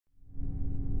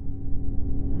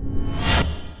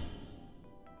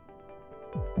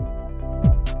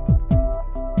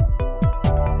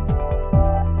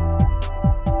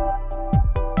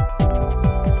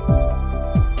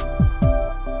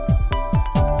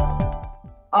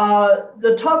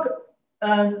The talk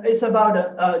is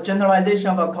about generalization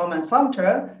of a Colmez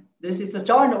functor. This is a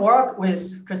joint work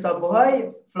with Christophe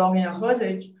Breuil, Florian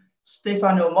Herzig,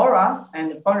 Stefano Morra,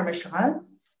 and Morra and Schraen.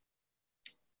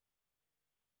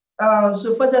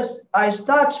 So first, I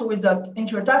start with the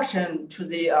introduction to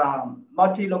the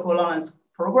multi-local Langlands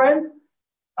program.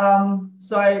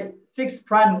 So I fix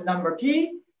prime number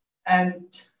p, and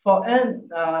for n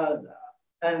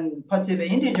and positive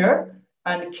integer,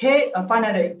 and k a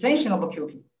finite extension of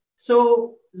QP.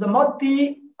 So the mod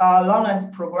p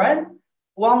Langlands program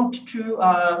want to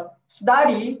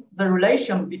study the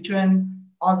relation between,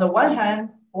 on the one hand,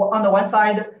 or on the one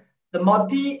side, the mod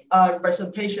p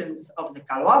representations of the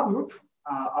Galois group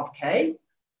of K,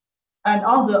 and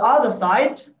on the other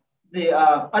side, the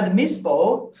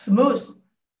admissible smooth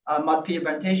mod p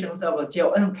representations of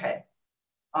GLNK.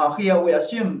 Here we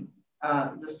assume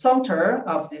the center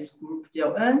of this group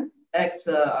GLN acts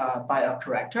by a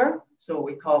corrector, so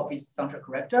we call this center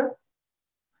corrector.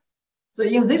 So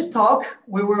in this talk,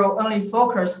 we will only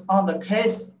focus on the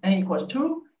case n equals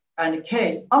 2 and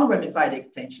case unramified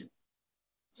extension.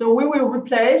 So we will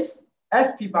replace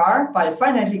fp bar by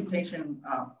finite extension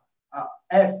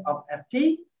f of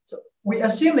fp. So we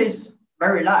assume it's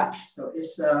very large, so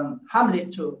it's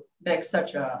harmless to make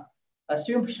such an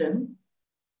assumption.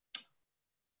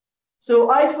 So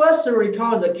I first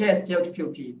recall the case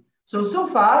GL2QP. So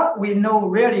far, we know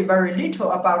really very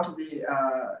little about the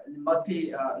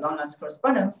multi Langlands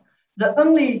correspondence. The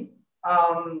only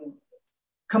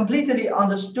completely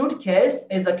understood case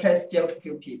is the case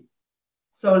GL2QP.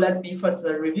 So let me first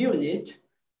review it.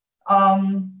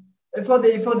 For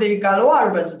the Galois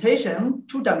representation,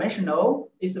 two-dimensional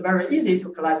is very easy to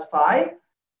classify.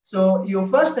 So you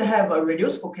first have a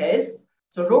reducible case.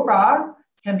 So rho bar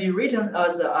can be written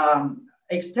as an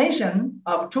extension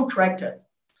of two characters,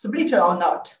 split or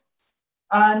not.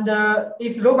 And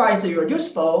if rho bar is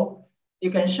irreducible,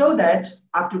 you can show that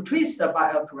after twist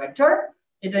by a corrector,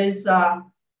 it is an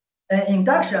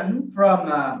induction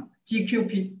from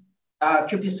GQP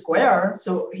QP square.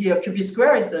 So here QP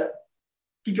square is a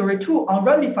degree 2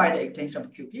 unramified extension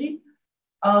of QP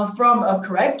from a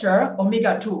corrector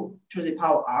omega 2 to the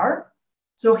power r.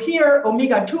 So here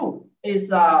omega 2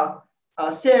 is a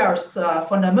Serre's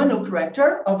fundamental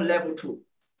corrector of level 2.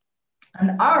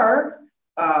 And r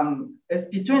is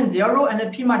between 0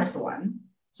 and p minus 1.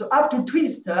 So up to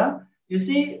twist, you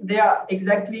see there are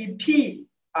exactly p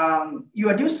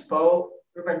irreducible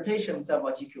representations of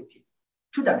a GQP,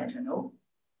 two-dimensional.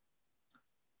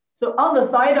 So on the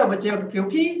side of a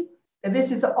GL2QP,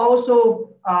 this is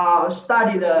also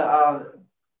studied,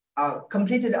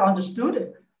 completely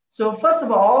understood. So first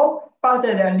of all,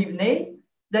 Bardet and Livney,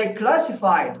 they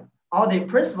classified all the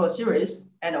principal series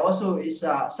and also its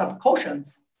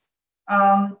subquotients.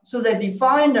 So they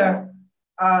defined the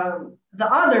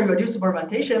other reducible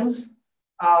representations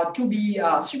to be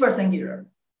supersingular.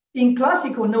 In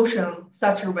classical notion,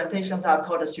 such representations are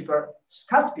called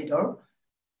supercuspital.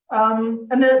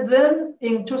 And then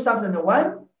in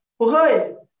 2001,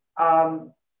 Breuil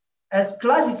has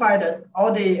classified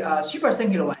all the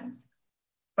supersingular ones,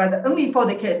 but only for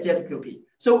the case GL2QP.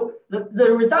 So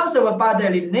the results of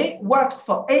Bardet-Livney works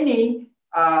for any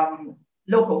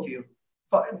local field,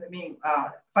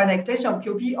 finite extension of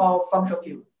QP or functional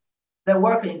field. They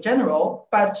work in general,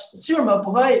 but theorem of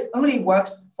Breuil only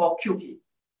works for QP.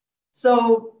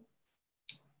 So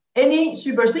any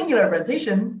supersingular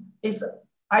representation is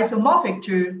isomorphic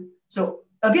to, so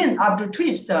again, after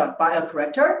twist by a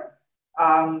corrector,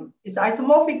 it's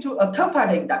isomorphic to a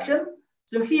compact induction.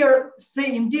 So here,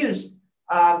 C induced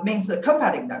means a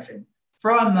compact induction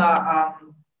from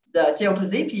the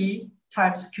GL2ZP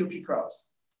times QP cross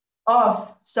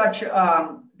of such,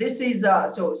 this is,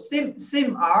 so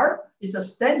sim R is a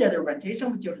standard representation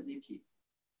of GL2ZP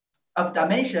of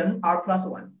dimension R plus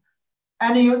 1.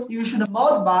 And you should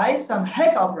multiply some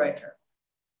heck operator.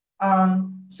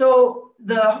 So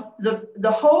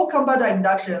the whole compact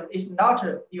induction is not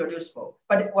irreducible,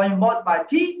 but when you multiply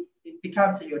T, it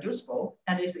becomes irreducible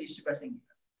and is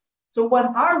supersingular. So when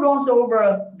R runs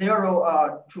over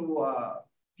 0 to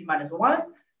P minus 1,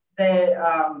 they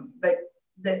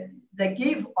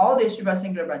give all these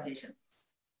supersingular representations.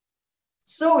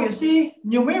 So you see,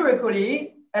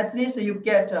 numerically, at least you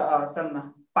get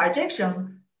some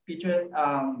bijection between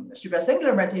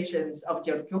supersingular representations of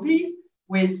GL2QP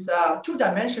with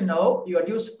two-dimensional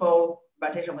irreducible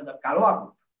representation with the Galois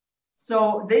group.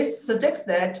 So this suggests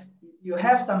that you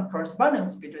have some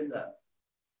correspondence between them.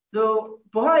 So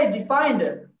Breuil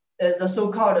defined the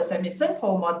so-called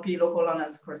semi-simple mod P local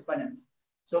Langlands correspondence.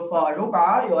 So for rho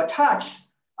bar, you attach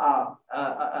a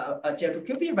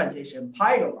J2QP representation,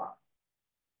 pi rho bar.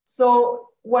 So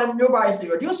when rho bar is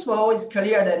reducible, it's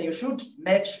clear that you should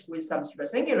match with some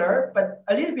supersingular, but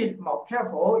a little bit more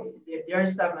careful. There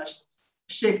is some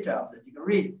shift of the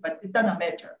degree, but it doesn't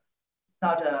matter. It's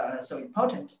not so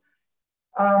important.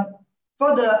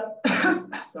 For the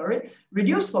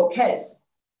reducible case,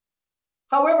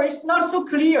 however, it's not so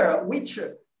clear which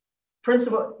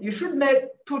principal you should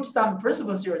put some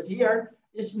principal series here.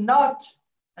 It's not,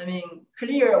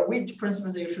 clear which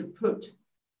principles you should put,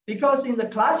 because in the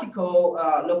classical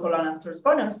local Langlands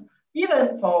correspondence,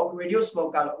 even for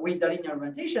reducible with the linear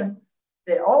representation,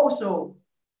 they also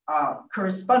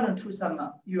correspond to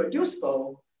some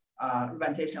irreducible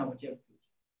representation of GFP.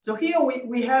 So here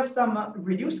we have some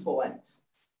reducible ones.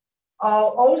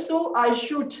 Also, I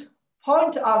should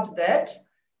point out that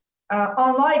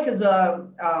unlike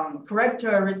the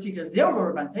characteristic zero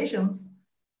representations,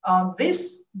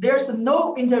 there's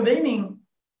no intervening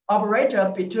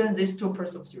operator between these two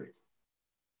principal series.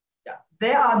 Yeah,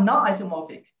 they are not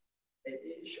isomorphic.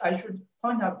 I should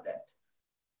point out that.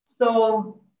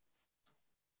 So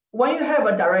when you have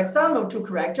a direct sum of two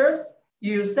characters,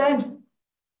 you send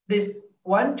this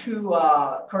one to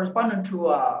corresponding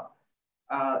to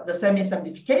the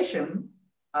semi-simplification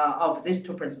of these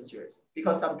two principal series,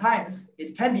 because sometimes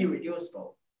it can be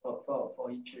reducible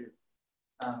for each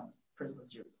principal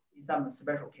series in some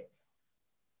special case.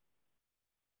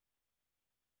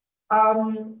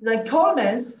 The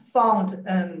Colmez found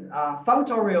an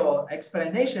functorial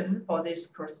explanation for this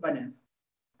correspondence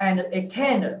and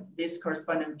extend this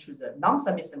correspondence to the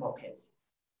non-semi-simple case,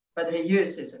 but he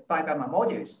uses phi gamma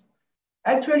modules.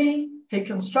 Actually, he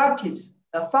constructed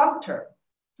a functor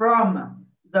from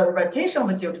the representation of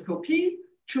J2QP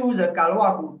to the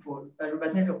Galois group,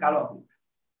 representation of Galois group.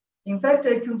 In fact,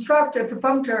 he constructed a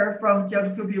functor from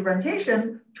J2QP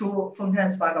representation to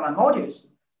Fontaine's phi gamma modules,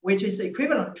 which is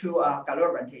equivalent to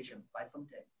Galois representation by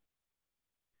Fontaine.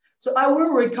 So I will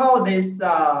recall this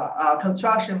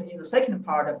construction in the second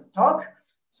part of the talk.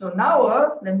 So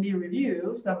now let me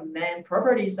review some main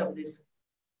properties of this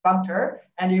functor,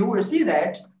 and you will see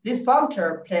that this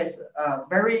functor plays a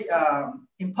very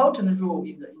important role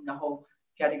in the whole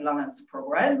p-adic Langlands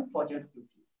program for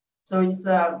J2QP. So it's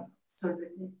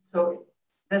so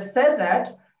let's say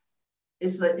that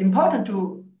it's important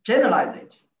to generalize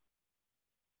it.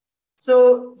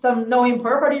 So some knowing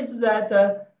properties that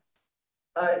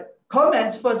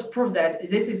Colmez first proved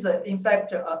that this is in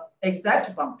fact an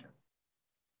exact functor.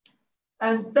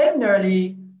 And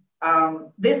similarly,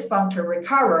 this functor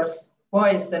recovers for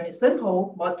a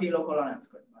semi-simple multi-local Langlands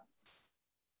correspondence,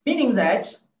 meaning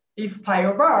that if pi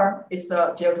rho bar is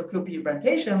a J2QP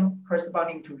representation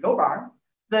corresponding to rho bar,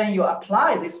 then you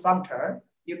apply this functor,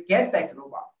 you get back rho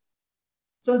bar.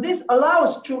 So this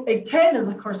allows to extend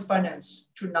the correspondence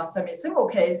to non-semi-simple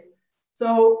case.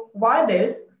 So why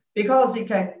this? Because you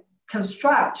can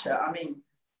construct,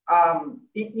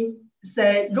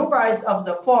 say rho bar is of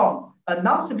the form a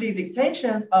non-simplified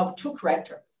extension of two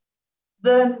characters.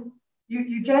 Then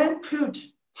you can put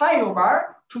pi rho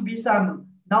bar to be some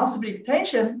non-simplified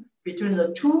extension between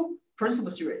the two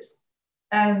principal series.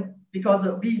 And because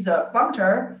of the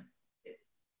functor,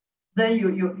 then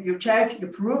you check, you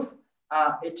prove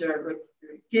it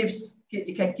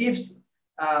can give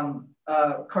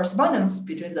correspondence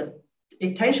between the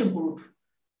extension group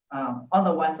on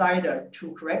the one side,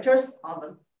 two characters, on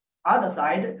the other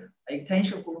side,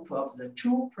 extension group of the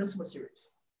two principal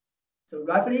series. So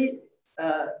roughly,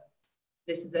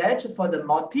 this is that for the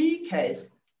mod P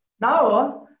case.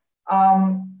 Now,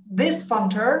 this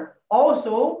functor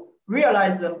also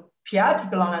realizes the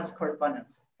p-adic Langlands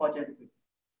correspondence for J2QP.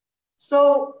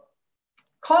 So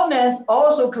Colmez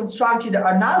also constructed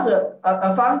another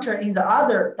a functor in the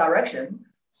other direction.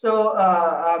 So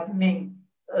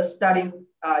studying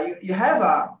you have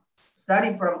a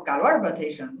starting from Galois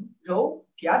representation rho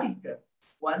p-adic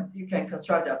one, you can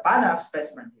construct a binary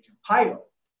space representation pi rho.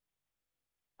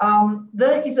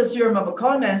 Then it's a theorem of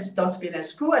Colmez,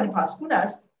 Dawes-Spinescu, and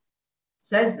Pascunas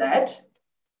says that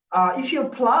if you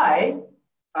apply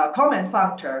a Colmez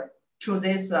functor to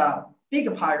this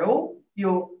big pi rho,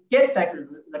 you get back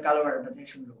the Galois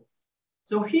representation rule.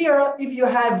 So here, if you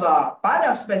have a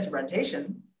binary space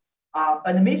representation,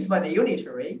 admissible and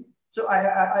unitary, so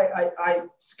I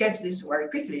sketch this very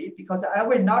quickly because I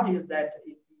will not use that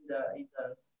in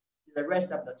the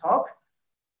rest of the talk.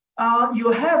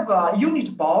 You have a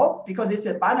unit ball because it's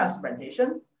a binary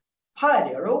representation, pi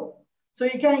zero. So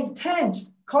you can extend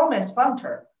Colmez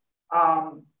functor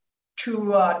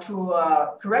to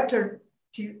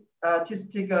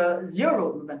characteristic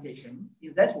zero representation.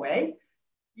 In that way,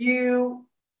 you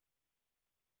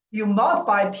you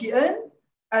multiply Pn,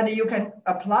 and you can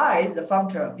apply the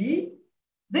functor V.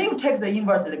 Then you take the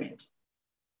inverse limit.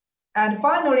 And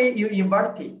finally, you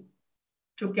invert P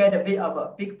to get a V of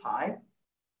a big pi.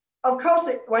 Of course,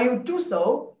 when you do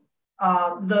so,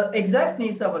 the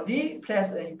exactness of a V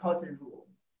plays an important role,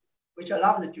 which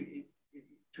allows you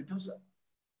to do so.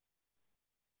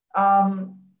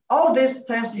 All this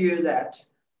tells you that,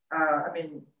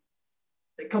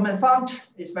 the common font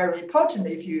is very important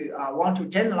if you want to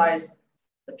generalize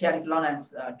the p-adic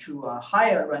Langlands to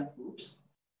higher rank groups.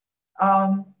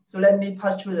 So let me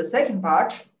pass through the second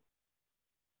part.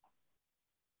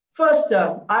 First,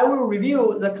 I will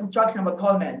review the construction of a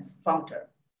Colmez functor.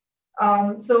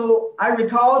 So I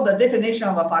recall the definition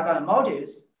of a Fagama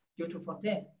modules due to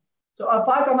Fontaine. So a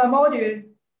Fagama module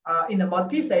in the mod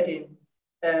P setting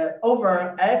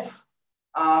over F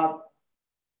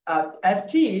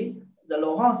Ft, the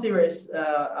Laurent series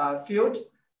field,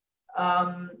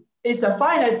 is a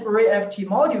finite Fourier Ft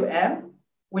module M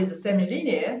with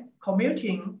semi-linear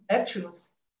commuting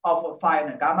actions of phi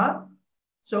and gamma.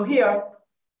 So here,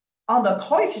 on the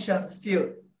coefficient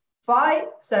field, phi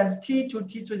sends t to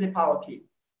t to the power p,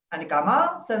 and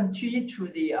gamma sends t to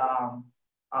the,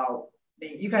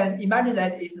 you can imagine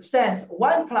that it sends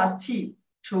 1 plus t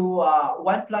to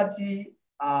 1 plus t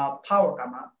power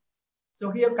gamma. So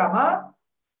here gamma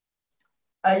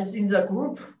is in the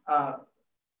group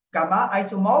gamma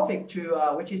isomorphic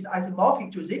to, which is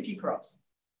isomorphic to ZP cross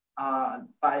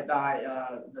by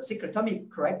the cyclotomic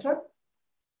corrector.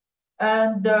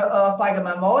 And the phi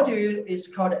gamma module is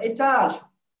called étage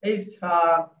if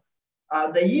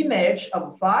the image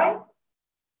of phi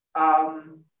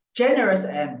generous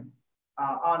M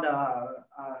on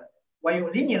when you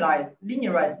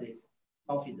linearize this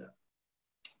morphism.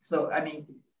 So I mean,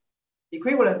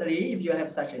 equivalently, if you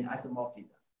have such an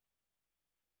isomorphism.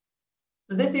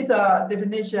 So this is a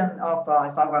definition of phi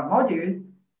gamma module.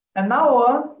 And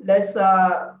now let's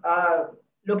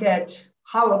look at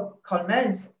how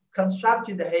Colmez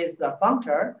constructed his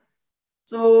functor.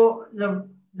 So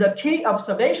the key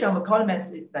observation of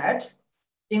Colmez is that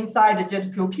inside the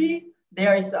ZQP,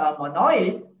 there is a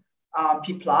monoid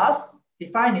P plus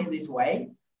defined in this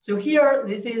way. So here,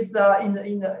 this is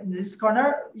in this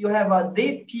corner, you have a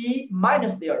Vp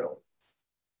minus 0.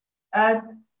 And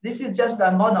this is just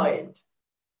a monoid.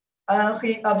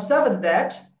 He observed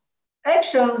that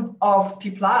action of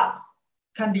P plus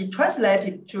can be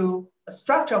translated to a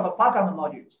structure of a Fagama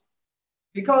modules.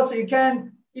 Because you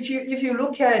can, if you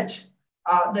look at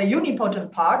the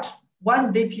unipotent part,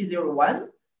 1 Vp01,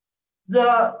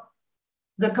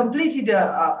 the completed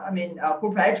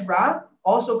group algebra,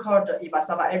 also called the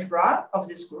Iwasawa algebra of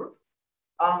this group,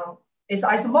 is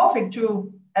isomorphic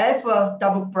to F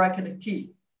double bracket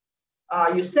T.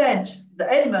 You send the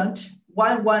element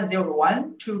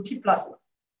 1101 to T plus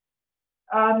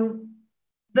 1.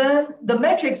 Then the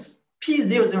matrix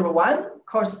P001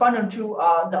 corresponding to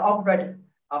the operator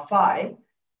phi,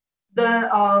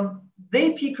 the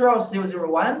Vp cross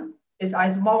 001 is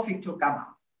isomorphic to gamma.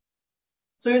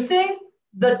 So you see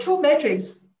the two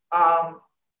matrices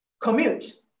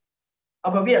commute.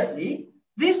 Obviously,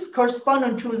 this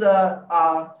corresponds to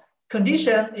the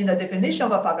condition in the definition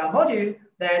of a Fagama module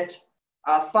that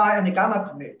phi and gamma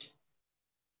commute.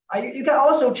 You can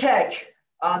also check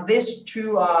these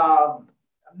two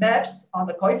maps on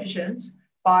the coefficients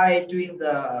by doing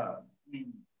the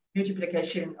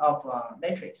multiplication of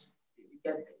matrix. You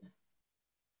get this.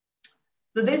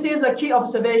 So this is a key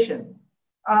observation.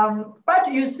 But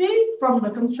you see from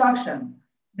the construction,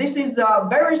 this is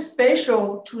very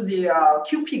special to the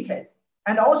QP case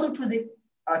and also to the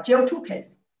GL2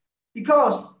 case,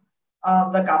 because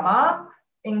the gamma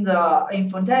in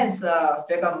Fontaine's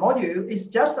Fagama module is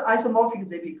just isomorphic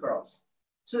ZP cross.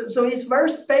 So it's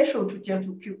very special to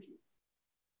GL2 QP.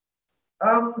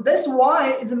 That's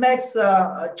why it makes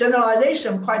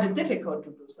generalization quite difficult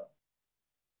to do so.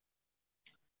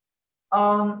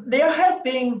 There have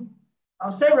been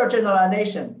several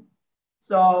generalizations.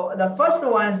 So the first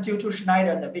one is due to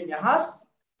Schneider and Vineyard-Haas.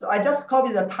 So I just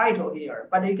copied the title here,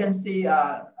 but you can see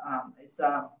it's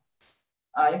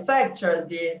in fact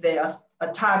they are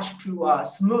attached to a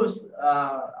smooth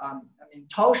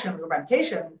torsion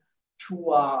representation to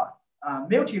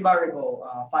multivariable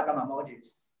Fagama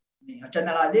modules. A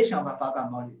generalization of Fagama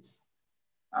modules.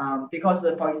 Because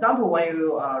for example, when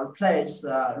you replace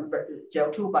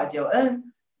GL2 by GLN,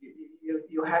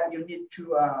 you need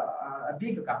to a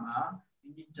big gamma.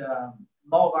 You need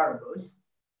more variables.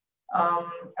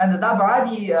 And the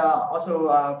WIB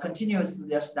also continues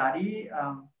their study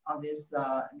on this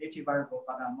multivariable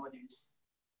Fagama modules.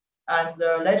 And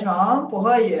later on,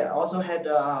 Breuil also had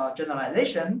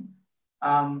generalization.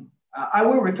 I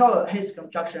will recall his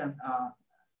construction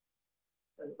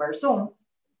very soon.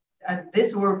 And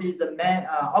this will be the main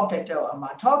object of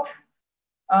my talk.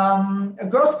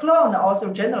 Gross-Clone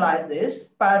also generalized this,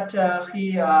 but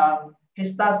he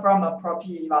started from a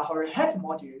property head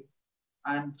module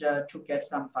and to get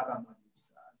some Faga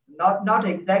modules. It's not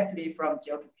exactly from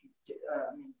G to P,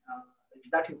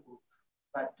 reductive group,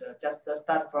 but just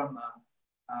start from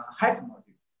head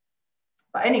module.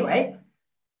 But anyway,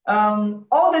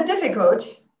 all the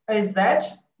difficulty is that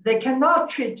they cannot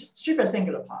treat super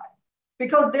singular pi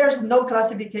because there's no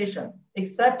classification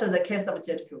except the case of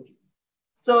ZQP.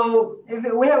 So if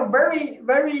we have very,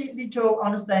 very little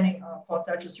understanding for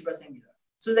such a super singular.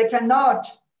 So they cannot,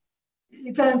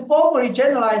 you can formally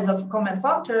generalize the Colmez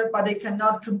functor, but they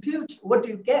cannot compute what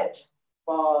you get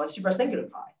for super singular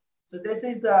pi. So this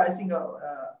is, I think,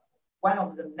 one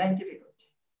of the main difficulties.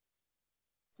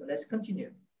 So let's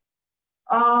continue.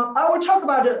 I will talk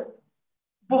about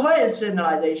Breuil's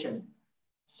generalization.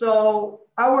 So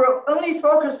I will only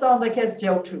focus on the case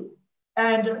GL2,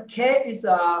 and K is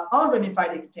an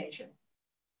unramified extension.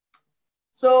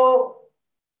 So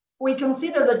we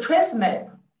consider the trace map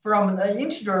from the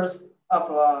integers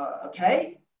of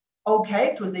K,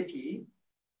 OK to ZP,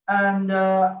 and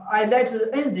I let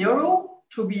N0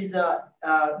 to be the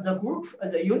group,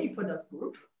 the unipotent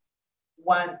group,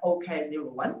 1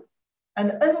 OK01,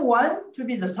 and N1 to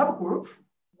be the subgroup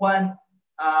when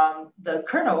the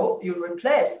kernel, you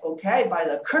replace OK by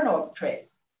the kernel of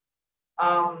trace.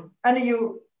 And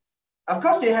you, of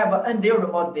course, you have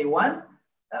N0 mod V1,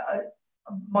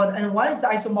 mod N1 is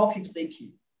isomorphic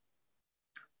CP.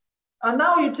 And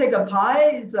now you take a pi,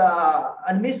 is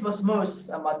admissible smooth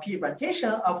mod P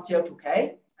representation of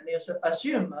GL2K, and you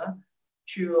assume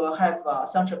to have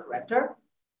central corrector.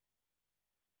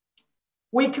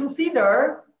 We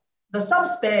consider the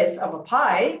subspace of a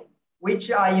pi, which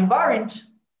are invariant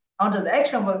under the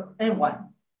action of N1,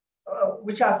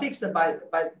 which are fixed by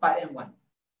N1.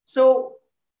 So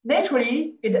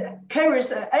naturally, it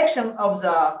carries an action of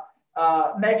the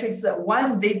matrix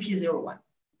 1 VP01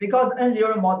 because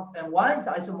N0 mod N1 is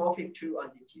isomorphic to a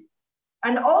ZP.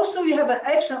 And also you have an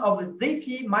action of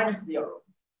ZP minus 0.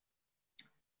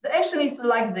 The action is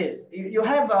like this. You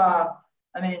have,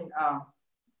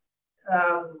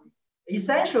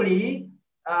 essentially,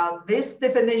 this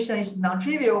definition is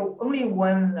non-trivial only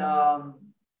when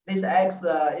this X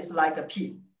is like a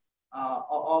P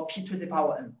or P to the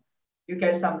power N. You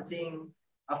get something,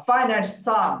 a finite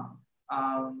sum.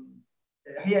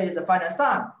 Here is a finite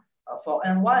sum for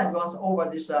N1 runs over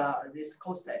this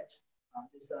coset,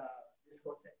 this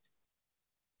coset.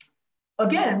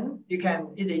 Again, you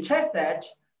can easily check that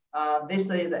this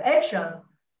is the action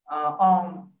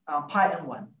on pi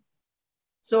N1.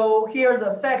 So here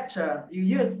the factor you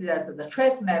use that the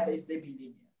trace map is CP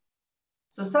linear.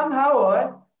 So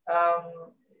somehow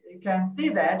you can see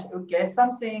that you get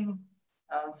something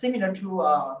similar to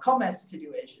a Colmez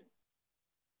situation.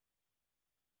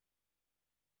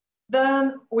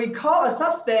 Then we call a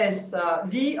subspace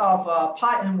V of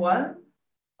pi N1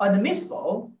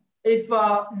 admissible if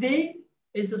V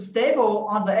is stable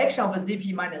on the action of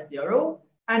ZP minus 0,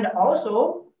 and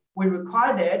also we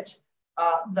require that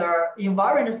the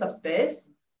invariant subspace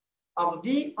of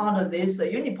V under this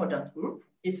unipotent group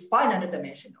is finite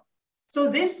dimensional. So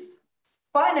this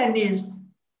finiteness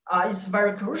is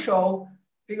very crucial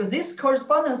because this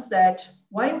corresponds that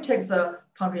when you take the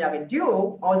Pontryagin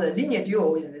dual or the linear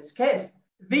dual in this case,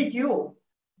 V dual,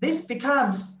 this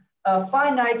becomes a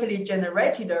finitely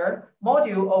generated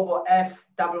module over F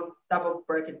double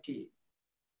bracket T.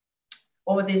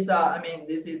 Over this,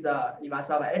 this is the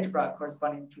Iwasawa algebra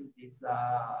corresponding to this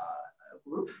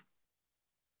group.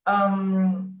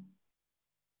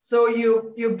 So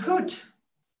you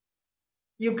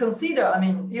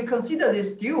consider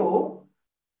this dual,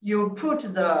 you put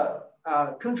the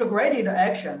contragraded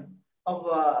action of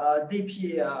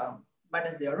ZP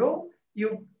minus 0,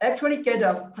 you actually get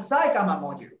a psi gamma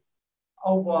module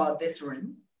over this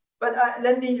ring. But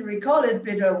let me recall a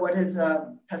bit what is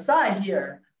psi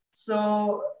here.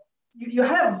 So you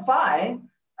have phi,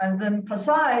 and then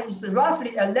psi is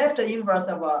roughly a left inverse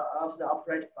of the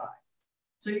operator phi.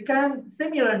 So you can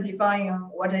similarly define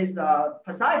what is the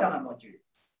psi gamma module.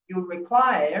 You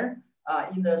require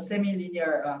in the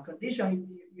semi-linear condition,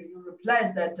 you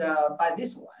replace that by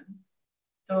this one.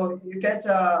 So you get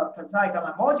psi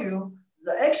gamma module.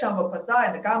 The action of psi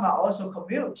and gamma also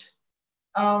commute.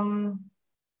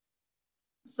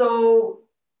 So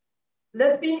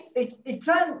let me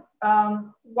explain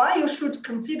why you should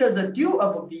consider the dual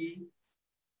of V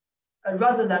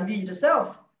rather than V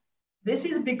itself. This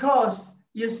is because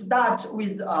you start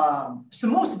with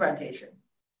smooth orientation.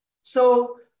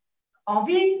 So on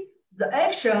V, the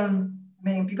action,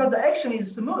 because the action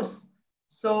is smooth.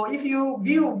 So if you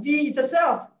view V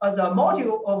itself as a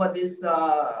module over this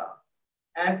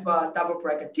F double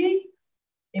bracket T,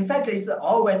 in fact, it's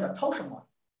always a torsion module.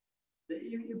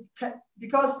 You can,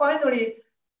 because finally,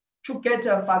 to get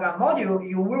a Fagan module,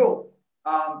 you will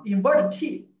invert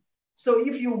T. So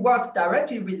if you work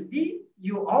directly with V,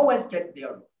 you always get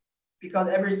 0 because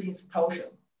everything is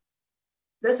torsion.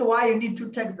 That's why you need to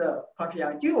take the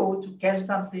quantum dual to get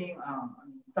something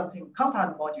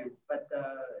compound module, but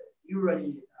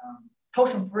usually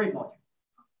torsion-free module.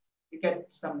 You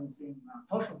get something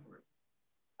torsion-free.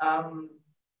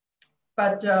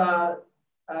 But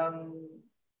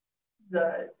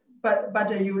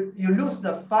you lose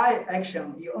the phi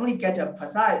action. You only get a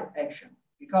psi action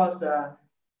because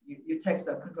you take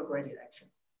the control gradient action.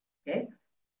 Okay,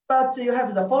 but you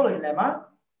have the following lemma: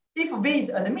 if V is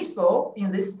admissible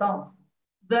in this sense,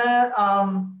 then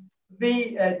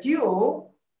V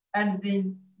dual and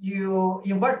then you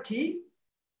invert T,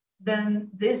 then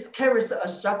this carries a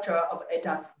structure of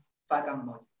eta Fagan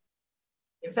module.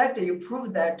 In fact, you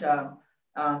prove that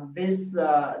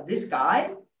this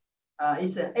guy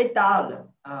is an eta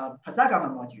Pasagama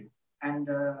module, and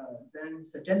then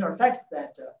the general fact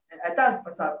that an eta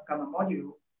Pasagama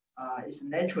module is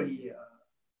naturally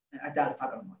an eta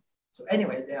Fagan module. So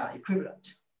anyway, they are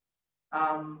equivalent.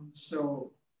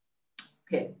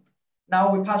 Okay,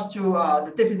 now we pass to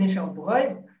the definition of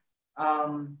Breuil.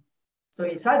 So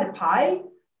inside the pi,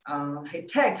 he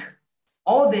take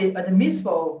all the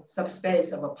admissible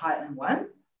subspace of a pi n1,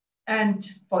 and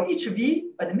for each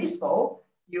V admissible,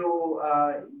 you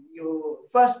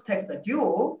first take the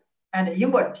dual and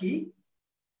invert T,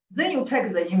 then you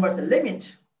take the inverse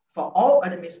limit for all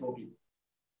admissible V.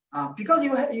 Because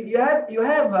you have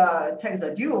take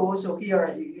the dual, so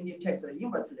here you need to take the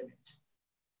inverse limit.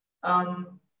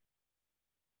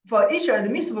 For each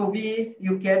admissible V,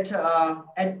 you get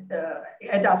eta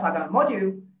Fagan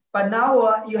module, but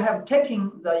now you have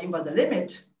taken the inverse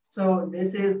limit. So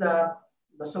this is the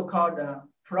so-called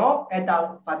pro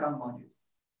eta Fagan modules.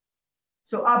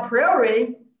 So a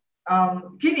priori,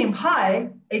 given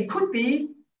pi, it could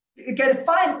be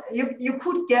you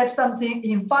could get something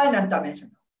infinite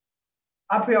dimensional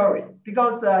a priori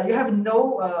because you have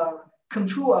no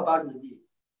control about the V.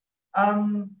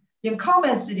 In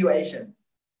Colmez situation,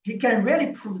 he can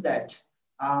really prove that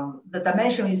the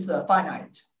dimension is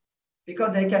finite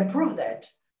because they can prove that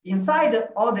inside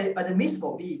all the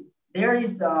admissible V, there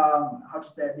is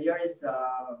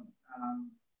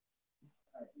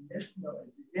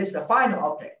there's a final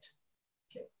object.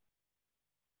 Okay.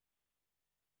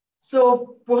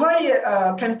 So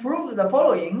Breuil can prove the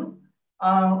following.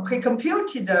 He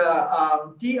computed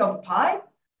d of pi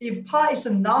if pi is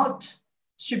not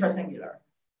supersingular.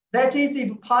 That is,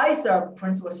 if pi is a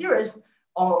principal series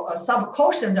or a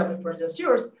subquotient of the principal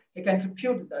series, he can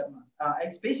compute them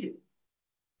explicitly.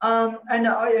 And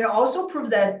I also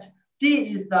proved that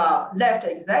D is a left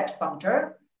exact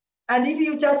functor. And if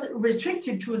you just restrict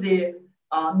it to the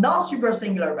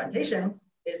non-supersingular orientations,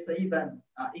 it's even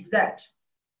exact.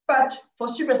 But for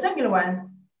supersingular ones,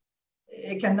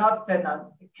 it cannot say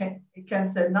it can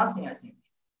say nothing, I think.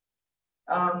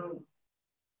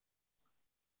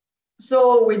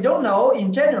 So we don't know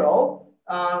in general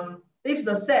if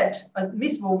the set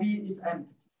admissible V is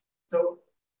empty. So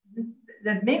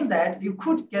that means that you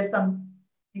could get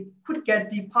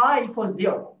d pi equals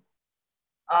 0.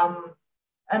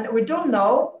 And we don't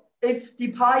know if d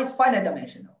pi is finite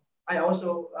dimensional. I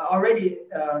also already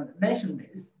mentioned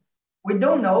this. We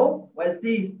don't know whether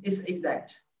d is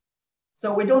exact.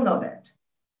 So we don't know that.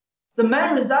 The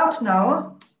main result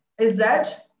now is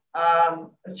that a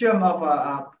theorem of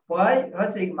Breuil,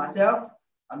 Herzig, myself,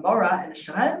 Morra and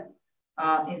Schraen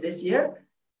in this year.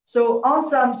 So on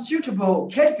some suitable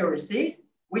category C,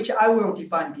 which I will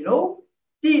define below,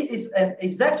 D is an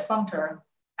exact functor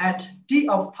and D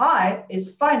of pi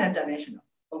is finite dimensional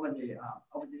over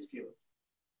this field.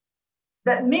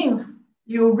 That means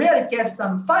you really get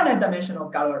some finite dimensional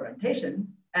Galois orientation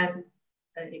and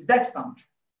an exact functor.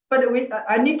 But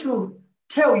I need to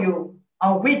tell you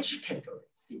on which category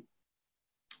C.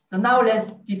 So now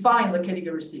let's define the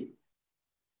category C.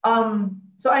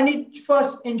 So I need to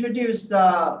first introduce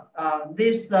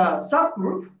this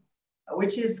subgroup,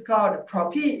 which is called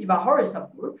Pro-P-Ibarhori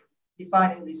subgroup,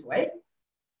 defined in this way.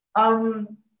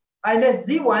 I let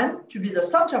Z1 to be the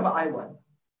subset of I1,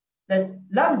 let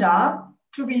lambda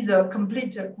to be the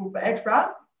complete group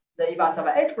algebra, the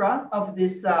Ibarhori algebra of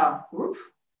this group.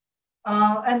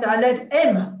 And I let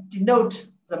M denote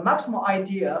the maximal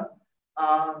ideal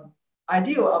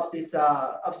of this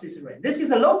ring. This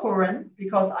is a local ring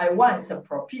because I1 is a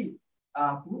pro-P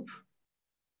group.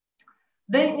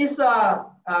 Then is a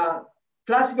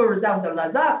classical result of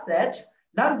Lazare that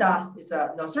lambda is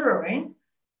a non-zero ring,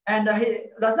 and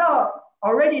Lazare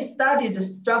already studied the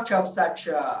structure of such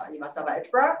Iwasawa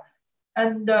algebra,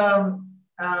 and now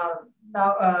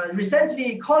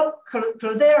recently Claude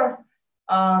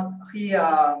he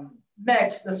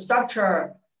makes the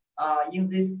structure in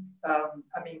this.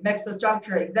 Makes the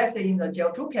structure exactly in the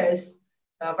GL2 case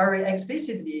very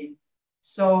explicitly.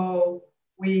 So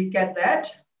we get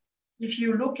that. If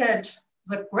you look at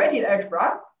the graded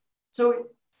algebra, so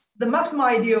the maximal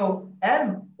ideal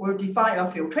M will define a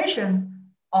filtration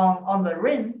on the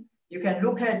ring. You can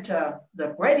look at the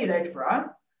graded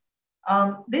algebra.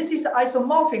 This is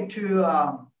isomorphic to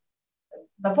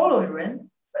the following ring,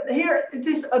 but here it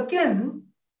is again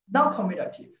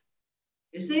non-commutative.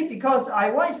 You see, because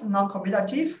I1 is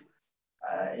non-commutative,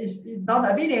 is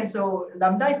non-abelian, so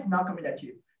lambda is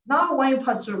non-commutative. Now, when you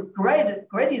pass through graded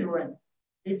ring,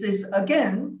 it is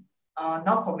again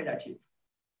non-commutative.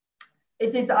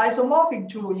 It is isomorphic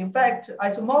to, in fact,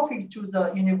 isomorphic to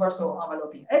the universal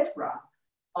enveloping algebra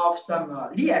of some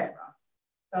Lie algebra.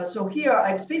 So here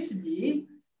explicitly,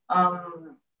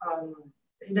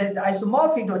 it is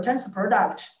isomorphic to a tensor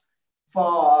product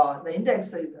for the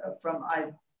index from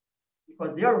I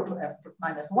equals 0 to f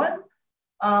minus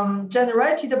 1,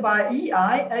 generated by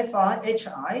EI, FI,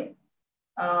 HI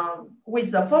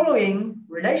with the following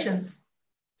relations.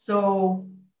 So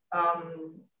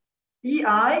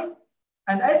EI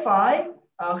and FI,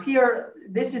 here,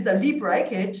 this is a Lie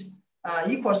bracket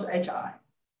equals HI.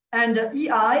 And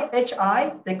EI,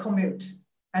 HI, they commute.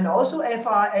 And also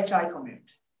FI, HI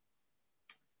commute.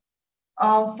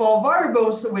 For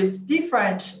variables with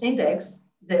different index,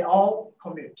 they all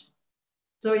commute.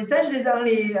 So essentially, the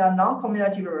only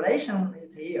non-commutative relation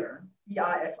is here,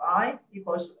 EI-FI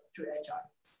equals to HI.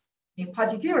 In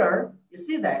particular, you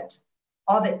see that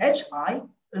all the HI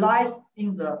lies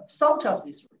in the center of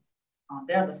this ring.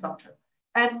 They're the center.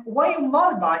 And when you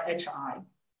multiply HI,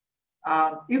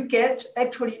 you get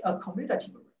actually a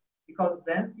commutative ring, because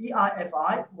then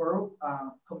EI-FI will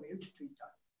commute to each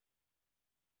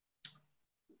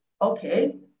other.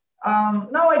 Okay,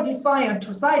 now I define a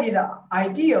two-sided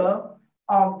ideal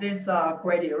of this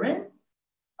graded ring.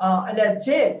 I let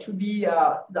J to be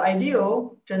the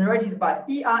ideal generated by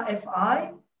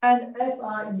EI-FI and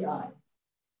FI-EI.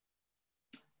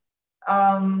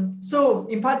 So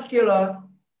in particular,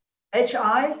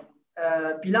 HI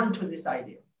belong to this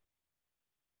ideal.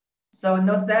 So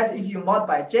note that if you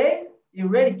multiply J, you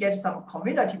really get some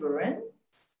commutative ring,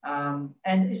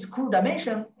 and its Q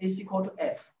dimension is equal to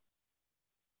F.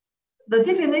 The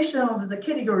definition of the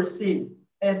category C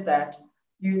is that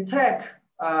you take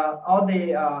all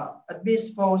the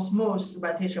admissible smooth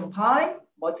rotation pi,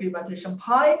 multi-rotation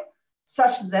pi,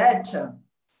 such that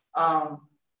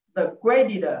the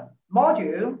graded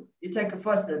module, you take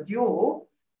first the dual,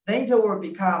 then it will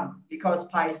become, because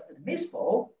pi is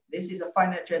admissible, this is a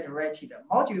finite generated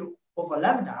module over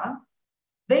lambda,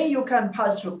 then you can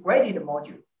pass through graded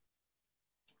module.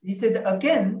 This is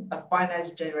again a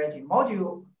finite generated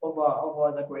module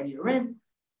over the graded ring.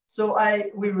 So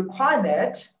we require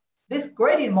that this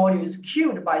graded module is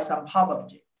cubed by some power of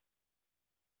J,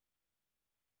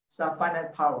 some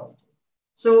finite power of J.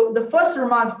 So the first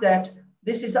remark is that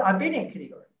this is an abelian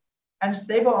category and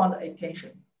stable on the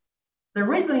extension. The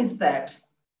reason is that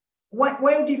when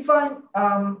you define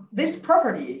this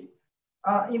property,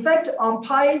 in fact, on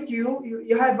pi dual,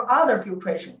 you have other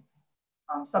filtrations,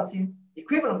 something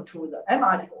equivalent to the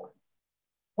m-adic one.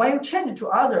 When you change to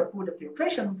other good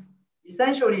filtrations,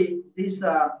 essentially this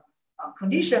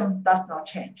condition does not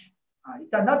change.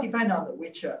 It does not depend on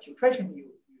which filtration you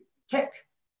take.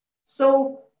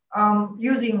 So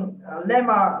using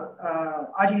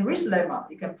lemma, Artin-Ries lemma,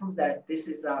 you can prove that this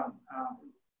is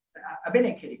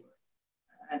abelian category,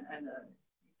 and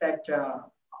that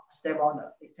stable on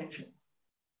the extensions.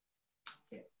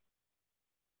 Okay.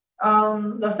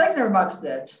 The second remark is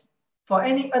that for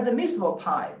any admissible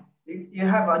pi, you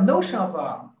have a notion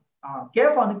of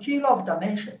Gale from the key law of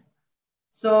dimension.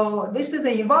 So this is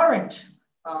the invariant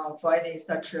for any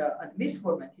such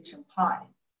admissible rotation pi.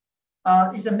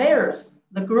 It measures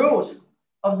the growth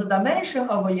of the dimension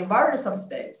of an invariant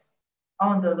subspace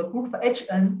under the group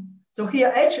Hn. So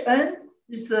here Hn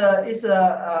is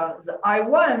the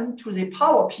I1 to the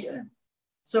power Pn.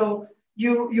 So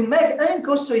you make n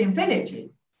goes to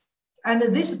infinity, and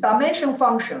this dimension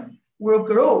function will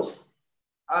grow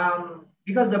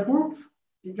because the group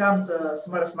becomes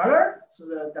smaller, so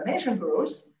the dimension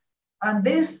grows. And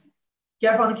this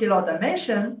Galois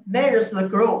dimension measures the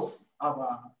growth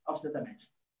of the dimension.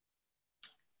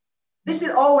 This is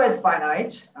always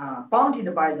finite,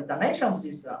 bounded by the dimension of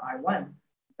this I1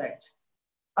 effect.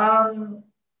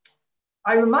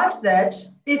 I remarked that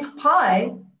if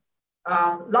pi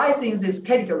lies in this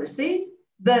category C,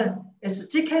 then its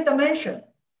decay dimension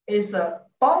is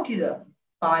bounded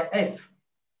by F.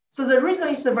 So the reason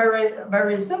is very,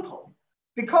 very simple,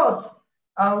 because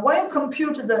when you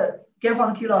compute the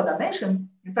Galois dimension,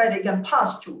 in fact, it can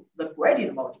pass to the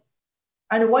gradient module.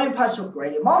 And when you pass to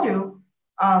gradient module,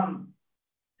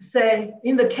 say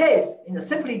in the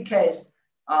simple case,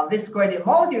 this gradient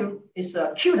module is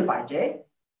Q'd by J,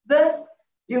 then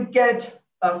you get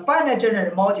a finite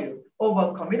general module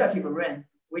over commutative ring,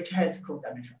 which has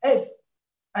codimension F.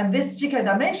 And this GK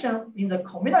dimension in the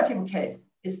commutative case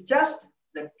is just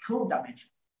the Q dimension.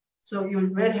 So you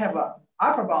really have an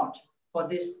upper bound for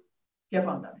this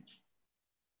Galois dimension,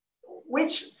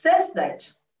 which says that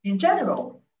in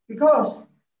general, because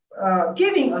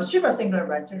giving a supersingular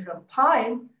representation of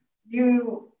pi,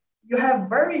 you have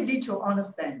very little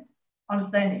understanding.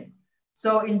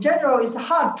 So in general, it's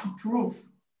hard to prove.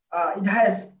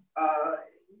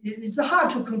 It's hard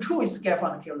to control its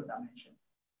Galois dimension.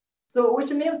 So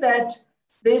which means that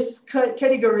this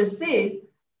category C,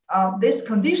 this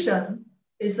condition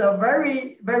is a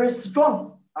very, very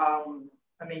strong,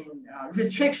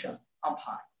 restriction on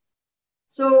pi.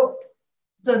 So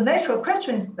the natural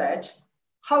question is that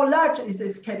how large is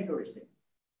this category C?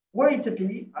 Will it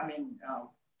be,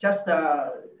 just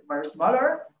very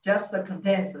smaller, just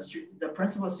contains the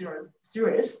principal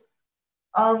series?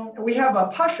 We have a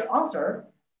partial answer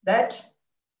that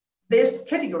this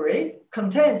category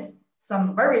contains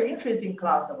some very interesting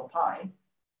class of pi,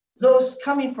 those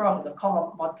coming from the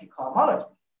common multiple cohomology.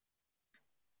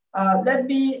 Let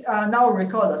me now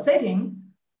recall the setting.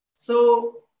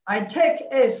 So I take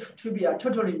F to be a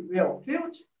totally real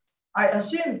field. I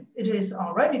assume it is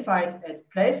unramified at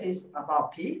places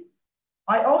above P.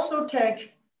 I also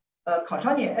take a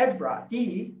Cartesian algebra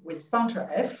D with functor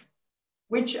F,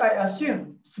 which I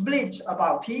assume split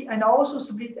above P and also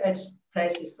split at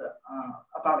places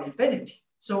above infinity.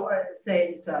 So I say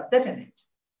it's definite,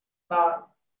 but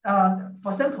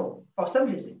for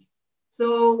simplicity.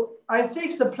 So I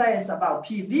fix a place about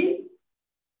PV,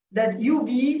 let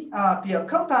UV be a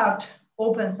compact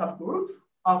open subgroup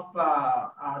of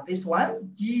this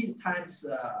one, D times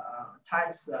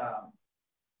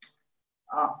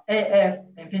AF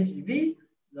infinity V,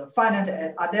 the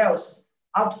finite ideals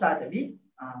outside the V.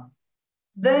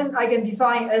 Then I can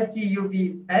define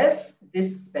SDUVF,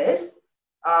 this space.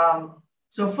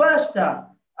 So first,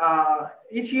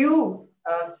 if you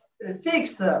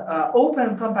fix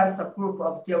open compact subgroup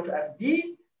of G to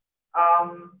FB,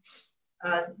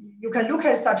 you can look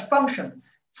at such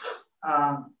functions.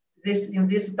 In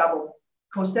this double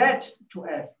coset to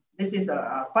F. This is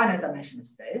a finite dimensional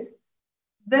space.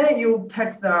 Then you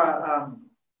take the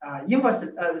you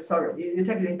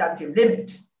take the inductive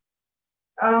limit.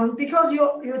 Because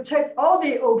you take all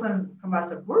the open compact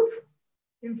subgroup,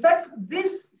 in fact,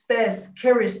 this space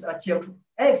carries a G to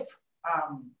F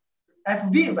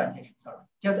FV representation,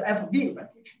 G to FV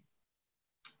representation.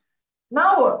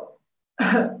 Now,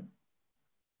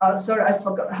 sorry, I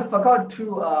forgot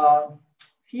to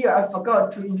here I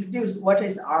forgot to introduce what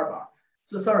is R bar.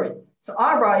 So sorry. So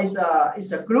R bar is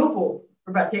a global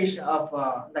representation of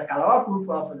the Galois group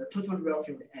of the total real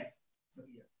field F. So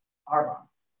here, R bar.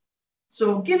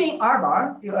 So giving R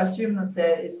bar, you assume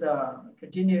that it's a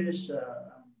continuous,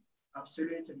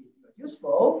 absolutely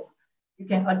reducible. You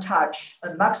can attach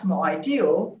a maximal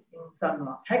ideal in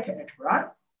some Herzig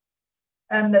algebra,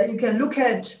 and you can look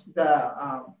at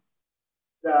the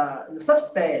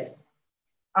subspace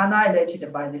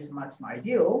annihilated by this maximal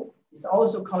ideal. It's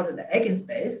also called the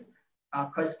eigenspace,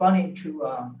 corresponding to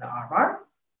the R bar.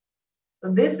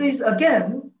 So this is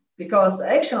again because the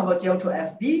action of G to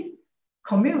FB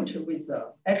commute with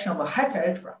the action of a Herzig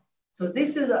algebra. So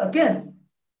this is again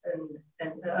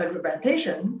a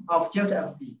representation of G to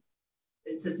FB.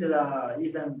 It's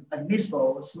even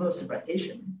admissible smooth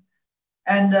representation.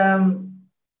 And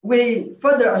we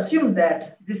further assume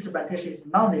that this representation is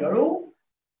non-zero.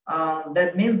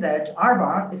 That means that R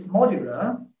bar is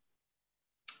modular.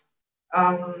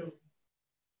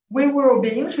 We will be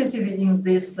interested in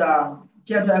this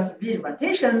G to FB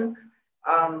representation.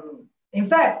 In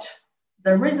fact,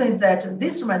 the reason is that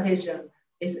this representation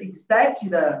is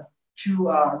expected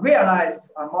to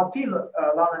realize multiple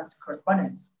Langlands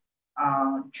correspondence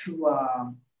to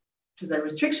the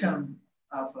restriction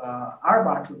of R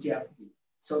bar to GFB.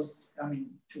 So, I mean,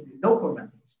 to the local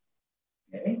rotation.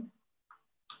 Okay.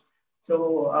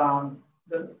 So,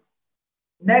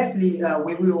 nextly,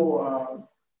 we will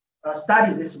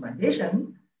study this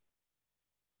rotation.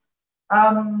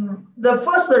 The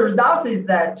first result is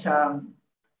that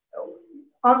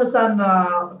under some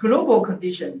global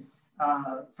conditions,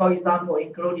 for example,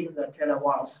 including the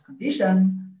Taylor-Walsh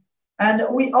condition, and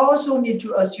we also need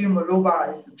to assume rho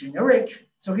bar is generic.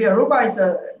 So here, rho bar is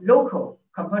a local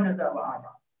component of R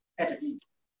bar at E.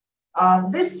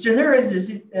 This generalized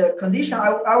condition,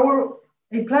 I will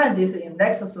explain this in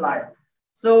next slide.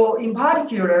 So in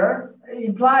particular, it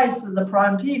implies the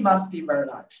prime P must be very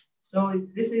large. So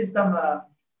this is some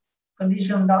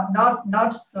condition not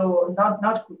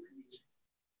good condition.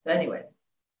 So anyway,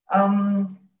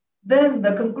 then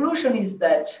the conclusion is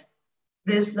that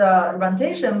this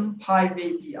rotation pi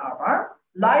VT R bar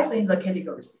lies in the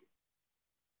category C.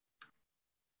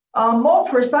 More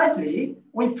precisely,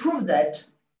 we prove that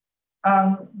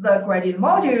the gradient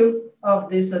module of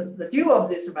this, the dual of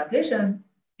this rotation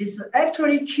is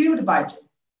actually Q'd by J.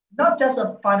 Not just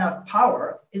a finite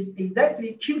power, it's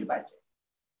exactly Q'd by J.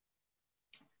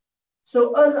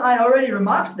 So as I already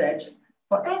remarked that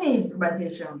for any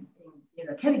rotation in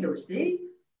the category C,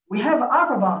 we have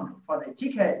upper bound for the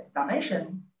GK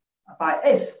dimension by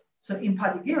F. So in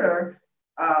particular,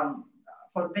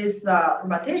 for this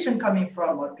rotation coming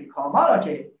from what we call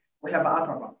homology, we have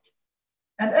upper bound.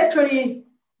 And actually,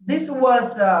 this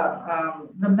was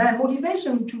the main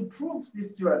motivation to prove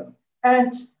this theorem.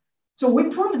 And so we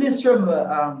proved this theorem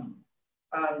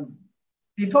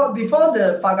before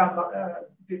the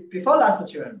before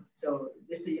last theorem. So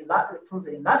this is proved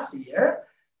in last year.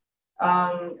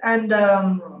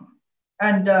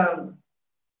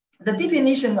 The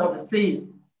definition of C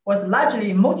was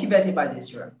largely motivated by this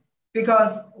theorem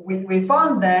because we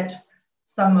found that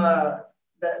some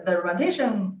the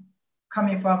rotation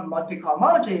coming from what we call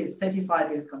homology satisfied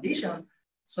this condition.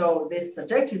 So this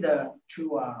suggested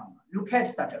to look at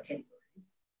such a category.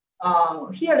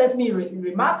 Here, let me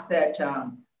remark that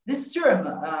this theorem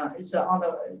is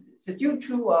due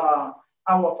to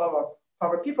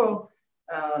our people,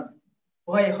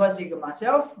 Breuil, Herzig,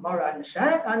 myself, Morra and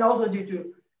Schraen, and also due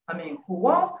to, Hu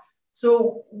Wang.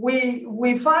 So we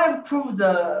proved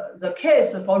the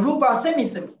case for rho bar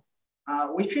semi-simple.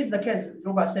 We treat the case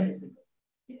rho bar semi-simple.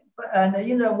 And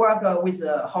in the work with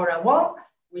Hao and Wang,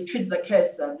 we treat the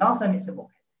case non-semi-simple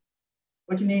case,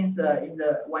 which means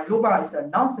when rho bar is a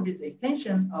non-split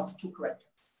extension of two characters.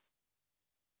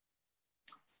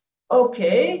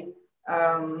 Okay,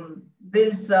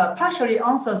 this partially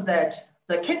answers that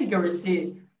the category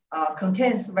C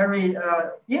contains very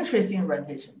interesting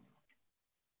rotations.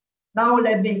 Now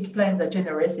let me explain the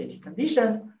generalization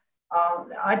condition.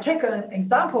 I take an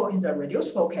example in the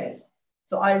reducible case.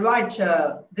 So I write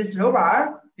this rho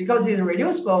bar, because it's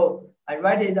reducible, I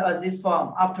write it as this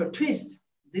form after twist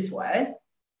this way.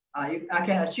 I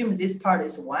can assume this part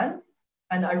is 1.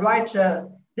 And I write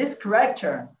this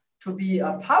character to be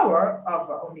a power of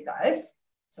omega f.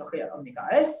 So here omega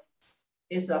f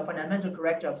is a fundamental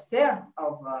character of cell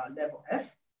of level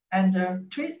f, and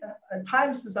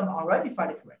times some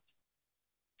unramified character.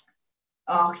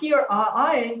 Here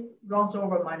Ri runs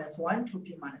over -1 to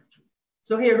p -2.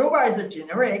 So here rho bar is a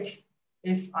generic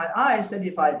if I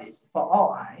satisfy this for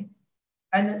all I,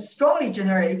 and strongly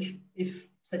generic if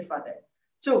satisfy that.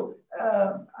 So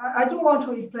I don't want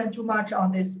to explain too much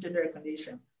on this generic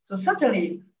condition. So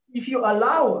certainly, if you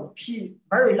allow p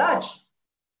very large,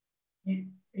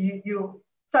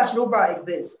 such rho bar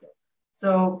exists.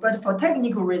 So, but for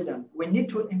technical reason, we need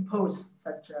to impose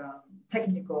such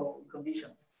technical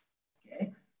conditions.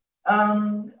 Okay,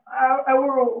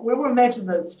 we will match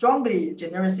the strongly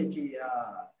genericity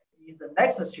in the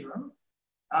next theorem.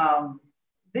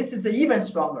 This is even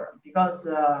stronger because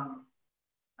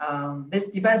this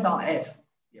depends on f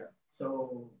here. So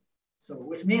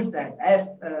which means that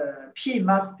p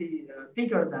must be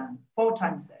bigger than 4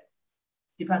 times f.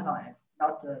 Depends on f,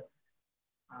 not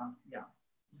yeah.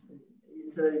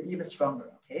 It's even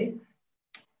stronger. Okay.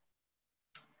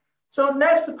 So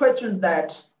next question that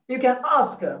you can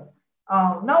ask.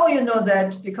 Now you know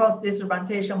that because this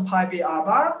rotation pi v r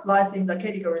bar lies in the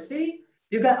category C,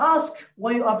 you can ask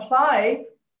when you apply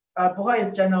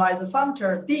Breuil's generalized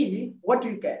functor D, what do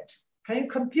you get? Can you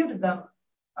compute them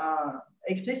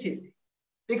explicitly?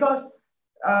 Because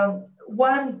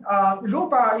when rho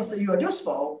bar is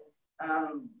irreducible,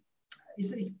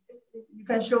 you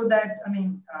can show that,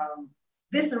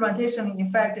 this rotation, in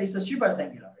fact, is a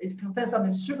supersingular. It contains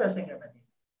something supersingular.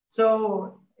 So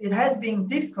it has been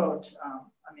difficult,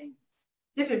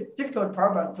 difficult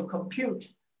problem to compute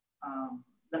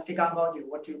the figure module,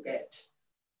 what you get.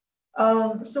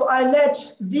 So I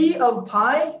let V of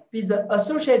pi be the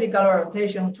associated Galois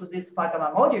rotation to this phi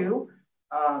gamma module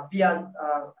via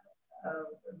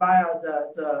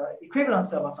the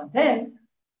equivalence of a Fontaine.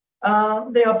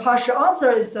 Their partial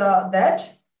answer is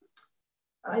that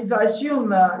if I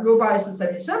assume rho bar is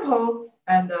semi-simple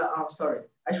and sorry,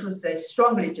 I should say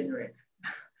strongly generic.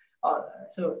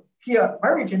 So here,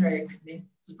 very generic means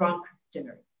strong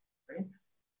generic, right?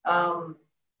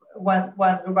 When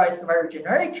rho bar is very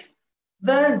generic,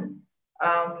 then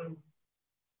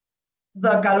the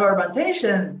Galois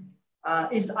rotation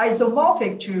is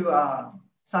isomorphic to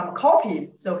some copy.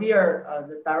 So here,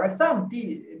 the direct sum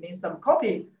D means some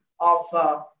copy of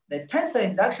the tensor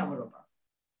induction of rho bar.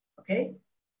 Okay.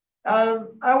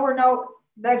 I will now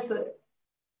next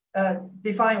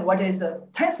define what is a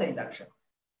tensor induction.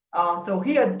 So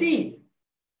here D,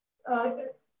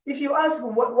 if you ask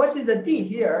what is the D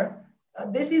here,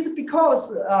 this is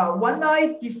because when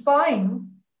I define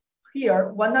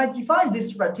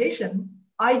this rotation,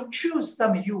 I choose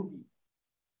some UV.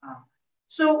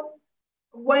 So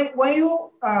when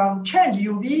you change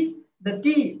UV, the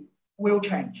D will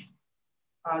change.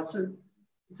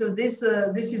 So this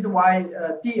is why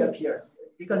D appears,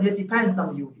 because it depends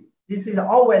on UV. This is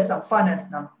always some finite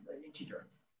number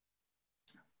integers.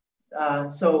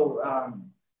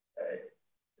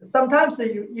 Sometimes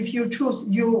if you choose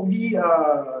UV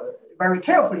very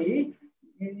carefully,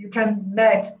 you can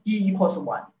make D equals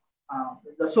 1,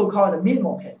 the so-called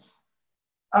minimal case.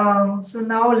 So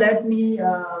now let me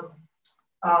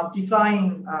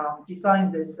define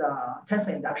this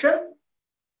tensor induction.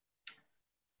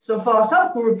 So for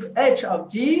subgroup H of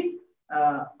G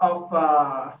of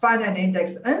finite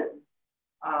index n,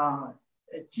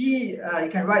 G, you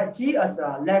can write G as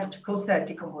a left coset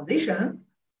decomposition.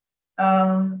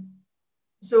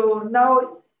 So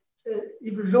now,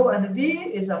 if rho and V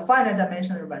is a finite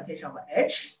dimensional rotation of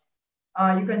H,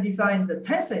 you can define the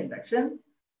tensor induction.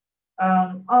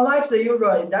 Unlike the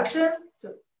usual induction,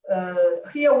 so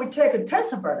here we take a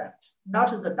tensor product,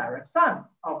 not the direct sum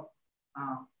of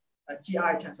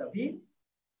GI tensor V.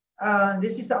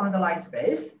 This is the underlying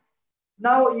space.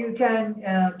 Now you can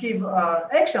give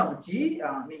action of G.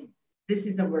 I mean, this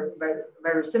is a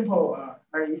very simple,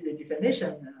 very easy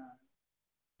definition,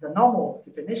 the normal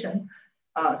definition.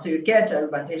 So you get a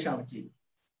rotation of G.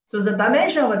 So the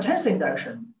dimension of a tensor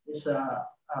induction is a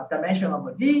dimension of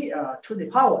V to the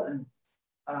power n.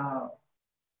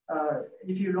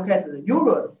 If you look at the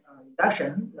Euro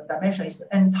induction, the dimension is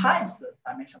n times the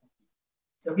dimension of V.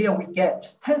 So here we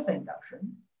get tensor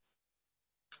induction.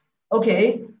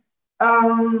 Okay.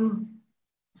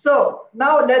 So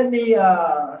now let me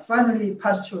finally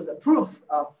pass through the proof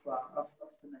of the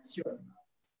theorem.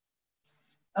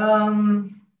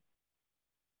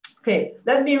 Okay,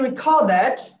 let me recall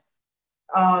that.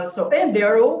 So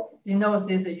N0 denotes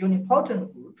this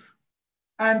unipotent group,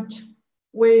 and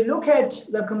we look at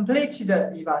the completed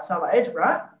Iwasawa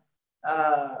algebra,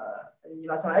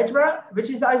 which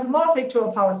is isomorphic to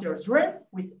a power series ring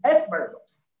with F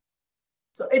variables.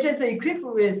 So it is equipped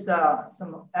with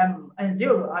some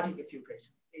N0 article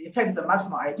filtration. You take the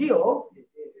maximum ideal,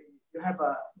 you have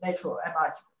a natural M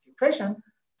article filtration.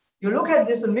 You look at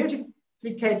this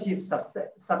multiplicative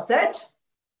subset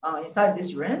inside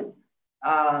this ring,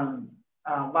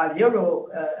 y0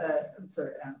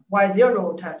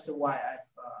 times yf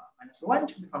minus 1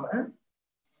 to the power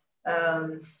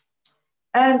n.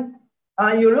 And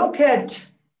you look at,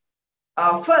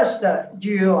 first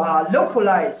you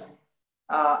localize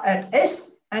at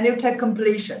S and you take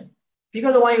completion.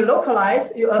 Because when you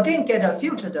localize, you again get a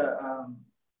filtered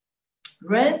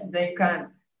ring, then you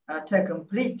can take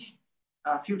complete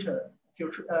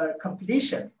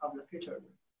completion of the filter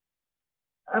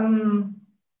ring.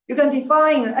 You can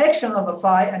define an action of a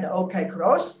phi and OK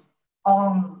cross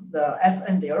on the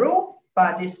Fn0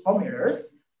 by these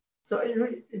formulas. So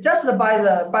just by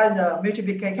the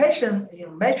multiplication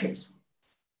in matrix,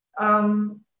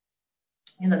 in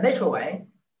the natural way,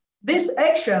 this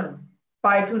action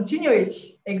by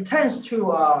continuity extends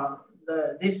to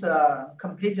this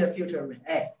completed filter ring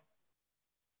A.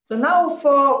 So now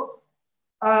for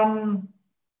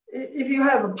if you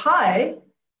have a pi,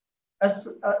 a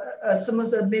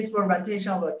smooth admissible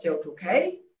rotation of 0 to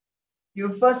k,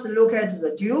 you first look at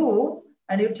the dual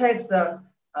and you take the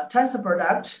tensor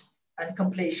product and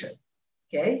completion.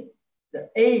 Okay, the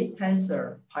A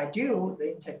tensor pi dual,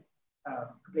 then take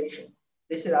completion.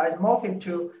 This is isomorphic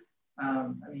to, I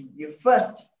mean, you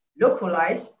first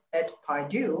localize at pi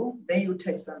dual, then you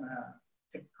take some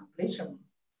completion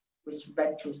with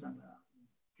respect to some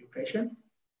filtration.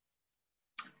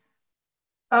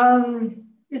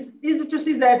 it's easy to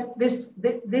see that this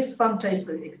functor is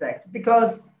exact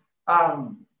because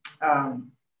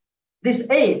this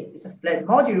A is a flat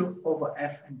module over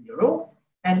F and 0.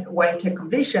 And when you take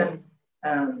completion,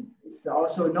 it's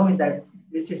also knowing that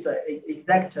this is an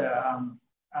exact,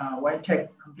 when you take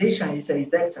completion, it's an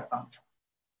exact function.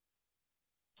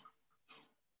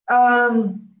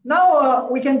 Now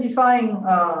we can define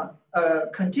a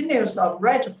continuous of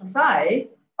right psi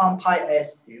on pi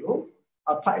s dual,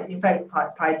 in fact,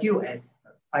 pi dual s,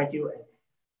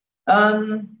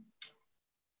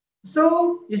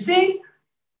 so you see,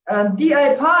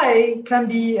 di pi can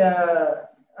be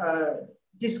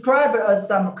described as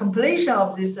some completion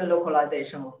of this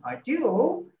localization of pi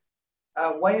dual.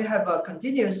 When you have a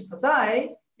continuous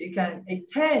psi, you can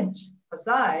extend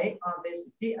psi on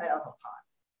this di alpha pi.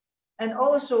 And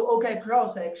also, OK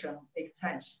cross section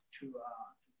extends to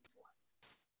this one.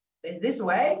 In this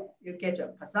way, you get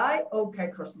a psi OK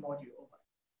cross module over.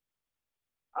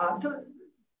 So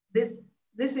this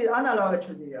is analog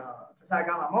to the psi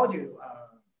gamma module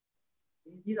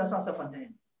in the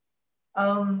Saucer-Fontaine.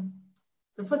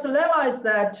 So first lemma is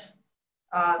that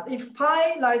if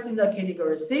pi lies in the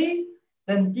category C,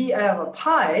 then d of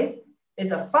pi is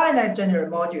a finite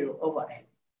general module over A.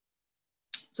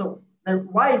 So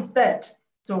why is that?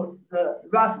 So the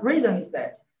rough reason is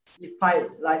that if pi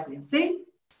lies in C,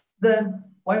 then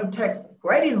when you take the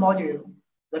gradient module,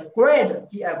 the grade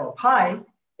d of pi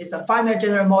is a finite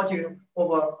general module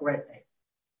over grade A.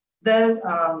 Then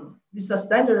this is a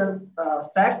standard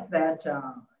fact that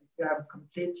you have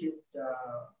completed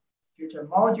future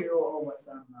module over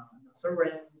some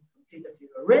sovereign completed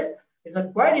future ring. If the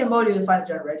gradient module is finite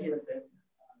generated, then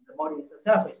the module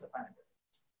itself is a finite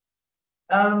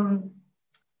generated.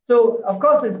 So of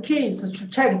course, the key is to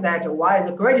check that why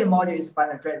the gradient module is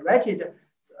finite generated.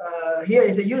 Here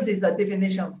it uses a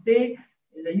definition of C.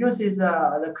 It uses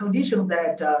the condition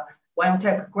that when you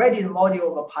take gradient module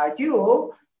over pi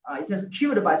dual, it is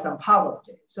queued by some power of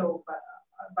J. So,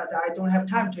 but I don't have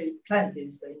time to explain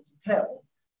this in detail.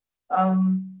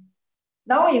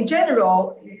 Now, in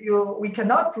general, we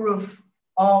cannot prove,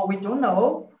 or we don't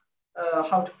know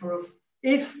how to prove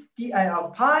if di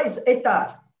of pi is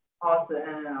eta of the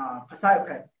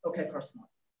psi OK cross module.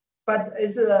 But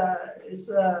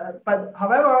but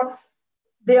however,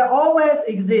 there always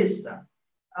exists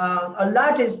a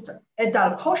largest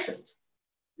eta quotient.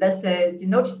 Let's say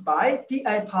denoted by di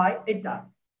pi eta.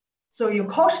 So your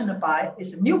quotient by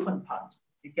is a Newton part.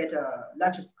 You get a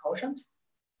largest quotient,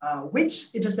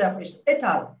 which itself is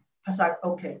eta psi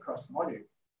OK cross module.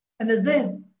 And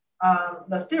then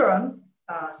the theorem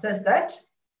says that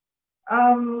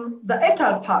the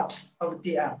eta part of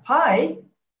di pi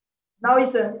now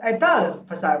is an eta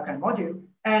psi OK module,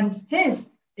 and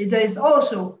hence it is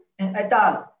also an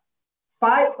eta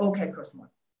phi OK cross module.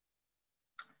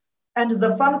 And the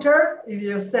functor, if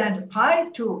you send pi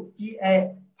to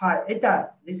dA pi eta,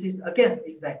 this is again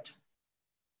exact.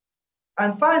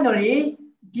 And finally,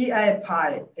 dA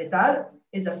pi eta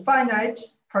is a finite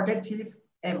projective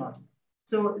A module.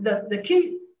 So the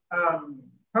key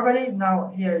probably now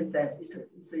here is that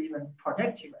it's even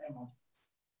projective A module.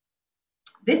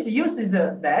 This uses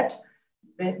that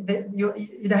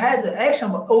it has the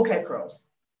action of OK cross.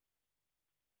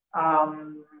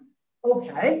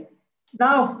 Okay,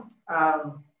 now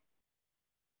I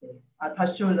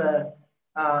pass to the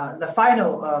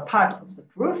final part of the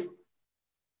proof.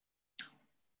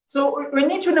 So we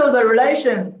need to know the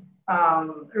relation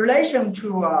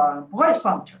to Breuil's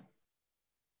functor.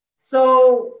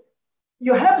 So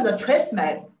you have the trace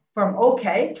map from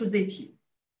OK to ZT.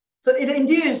 So it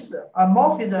induces a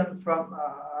morphism from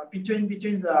between the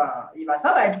Eva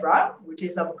subalgebra, which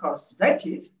is of course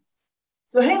surjective.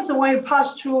 So hence when you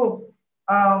pass through,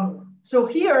 so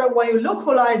here when you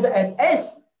localize at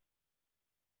S,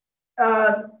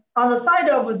 on the side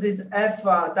of this F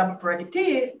double bracket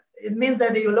T, it means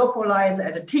that you localize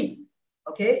at T.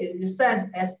 Okay, you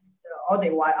send S all the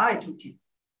Yi to T.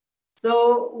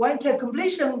 So when you take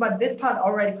completion, but this part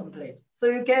already complete. So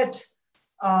you get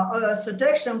a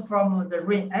surjection from the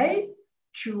ring A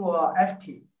to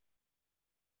Ft.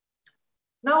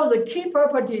 Now the key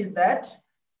property is that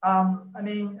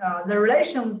the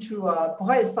relation to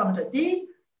Breuil's functor D,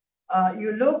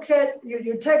 you look at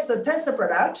you take the tensor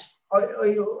product, or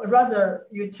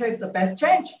you take the best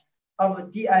change of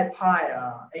di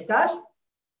pi eta,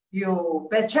 you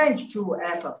best change to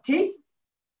f of t,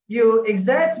 you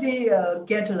exactly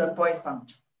get the Breuil's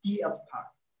functor d of pi.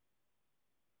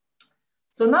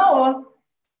 So now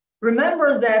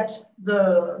remember that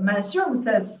the main theorem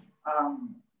says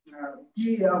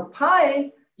d of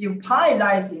pi, if pi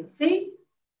lies in C,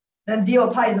 Then d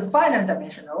of pi is a finite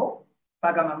dimensional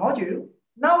phi gamma module.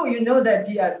 Now you know that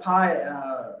d of pi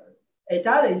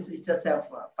eta is itself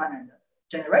finite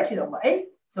generated over A,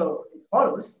 so it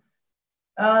follows.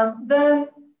 Then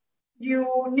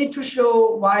you need to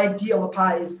show why d over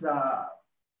pi is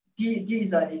d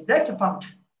is an exact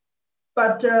function.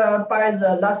 But by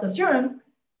the last theorem,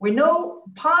 we know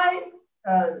pi.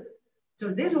 So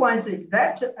this one is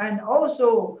exact, and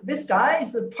also this guy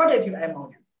is a projective M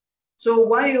module. So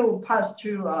when you pass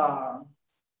to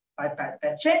by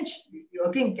change, you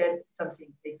again get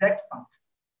something exact function.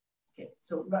 Okay,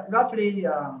 so roughly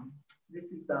this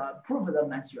is the proof of the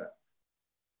main theorem.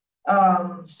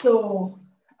 So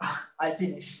I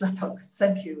finished the talk.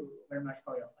 Thank you very much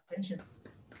for your attention.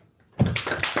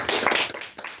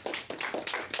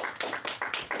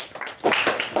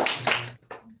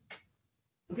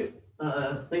 Okay,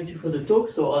 thank you for the talk.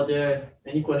 So are there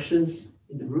any questions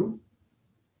in the room?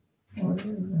 I have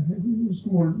a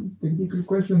small technical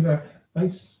question there.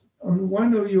 On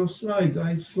one of your slides,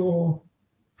 I saw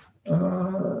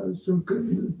some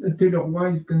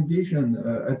Taylor-Wise condition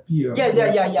appear. Yeah.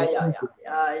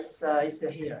 It's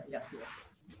here. Yes.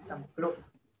 Some group.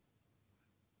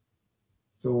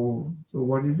 So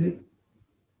what is it?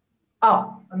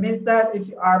 Oh, it means that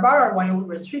if R bar, when you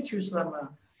restrict to some,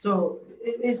 so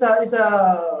it's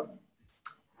a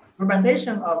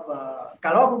representation of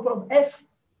Galois group of F.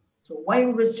 So when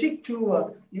you restrict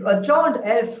to, you adjoint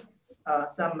F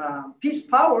some piece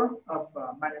power of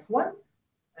 -1,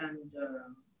 and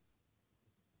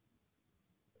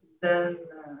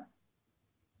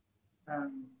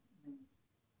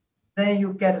then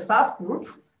you get a subgroup,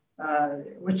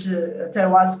 which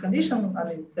Taylor-Wise condition,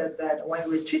 said that when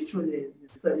you restrict to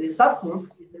the subgroup,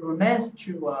 it remains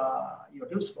to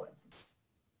irreducible.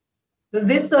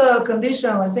 This condition,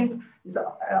 I think, is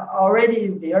already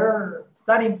there,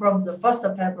 starting from the first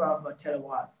paper of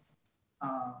Taylor-Wise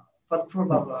for the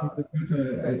proof of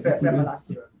Fermat last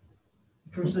year.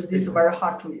 So this is very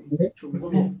hard to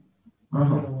remove.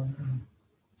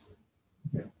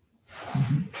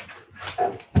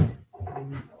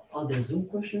 Are there Zoom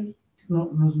questions?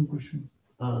 No Zoom questions.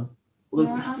 May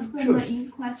I ask a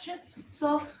question? So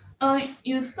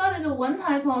you studied one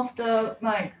type of the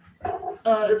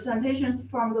representations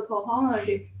from the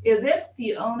cohomology. Is it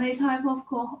the only type of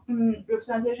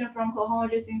representation from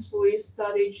cohomology since we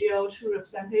study GL2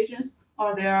 representations,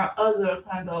 or there are other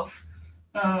kind of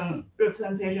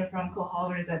representation from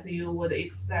cohomology that you would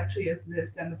expect to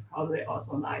exist and probably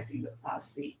also lies in the class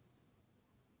C?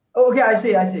 Okay, I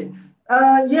see.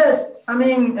 Yes,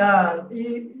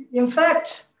 in fact,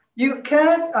 you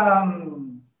can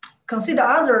consider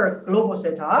other global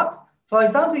setup. For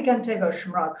example, you can take a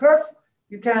Schmerz curve.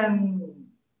 You can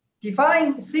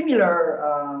define similar,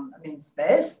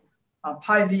 space,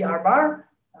 pi v r bar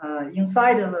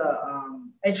inside the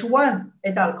H1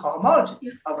 eta cohomology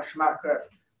of a Schmerz curve.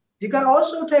 You can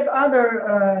also take other,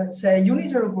 say,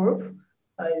 unitary group,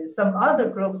 some other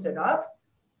global setup,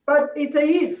 but it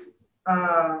is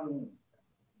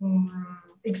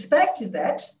expected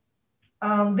that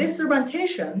this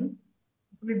representation,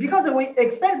 because we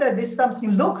expect that this is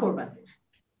something local representation.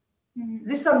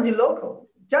 This is something local,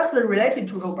 just related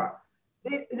to rho bar.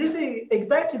 This is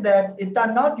expected that it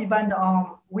does not depend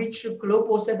on which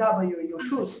global setup you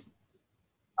choose.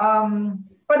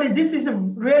 But this is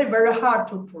really very hard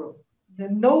to prove.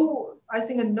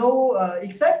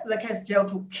 Except the case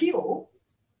GL2 Q,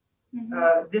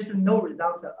 there's no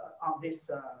result on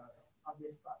this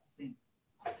thing.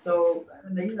 So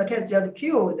in the case GL2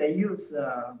 Q, they use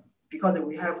because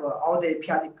we have all the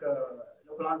p-adic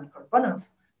local London correspondence.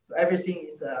 So everything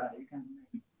is you can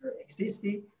very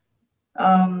explicitly.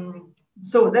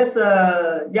 So that's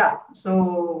So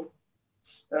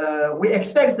we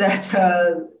expect that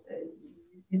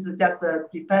it just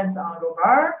depends on rho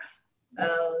bar.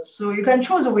 So you can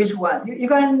choose which one. You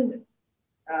can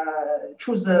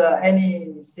choose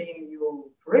anything you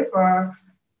prefer.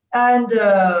 And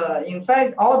in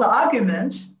fact, all the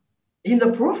argument in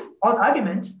the proof, all the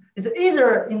argument is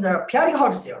either in the p-adic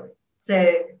Hodge theory.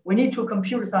 Say we need to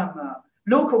compute some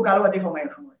local Galois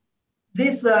deformation.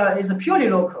 This is purely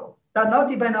local, does not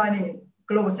depend on any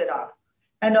global setup,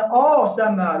 and all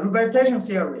some representation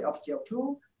theory of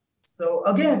GL2. So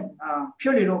again,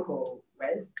 purely local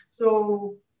ways.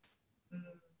 So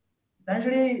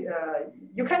essentially,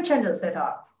 you can change the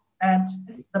setup, and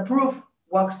the proof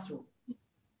works through.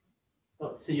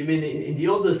 Oh, so you mean in the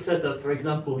older setup, for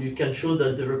example, you can show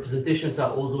that the representations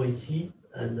are also in C,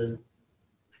 and then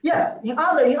yes, in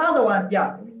other one,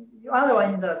 yeah, other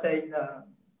one in the say in the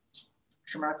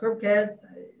Schmerz curve case,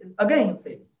 again in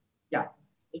C, yeah.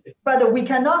 Okay. But we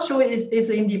cannot show it's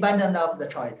independent of the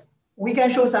choice. We can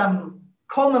show some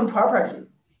common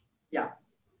properties. Yeah.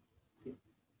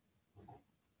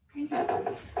 Thank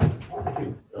you. Thank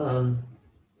you.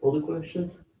 Other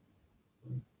questions?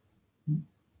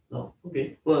 No.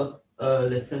 Okay. Well,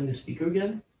 let's send the speaker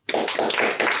again.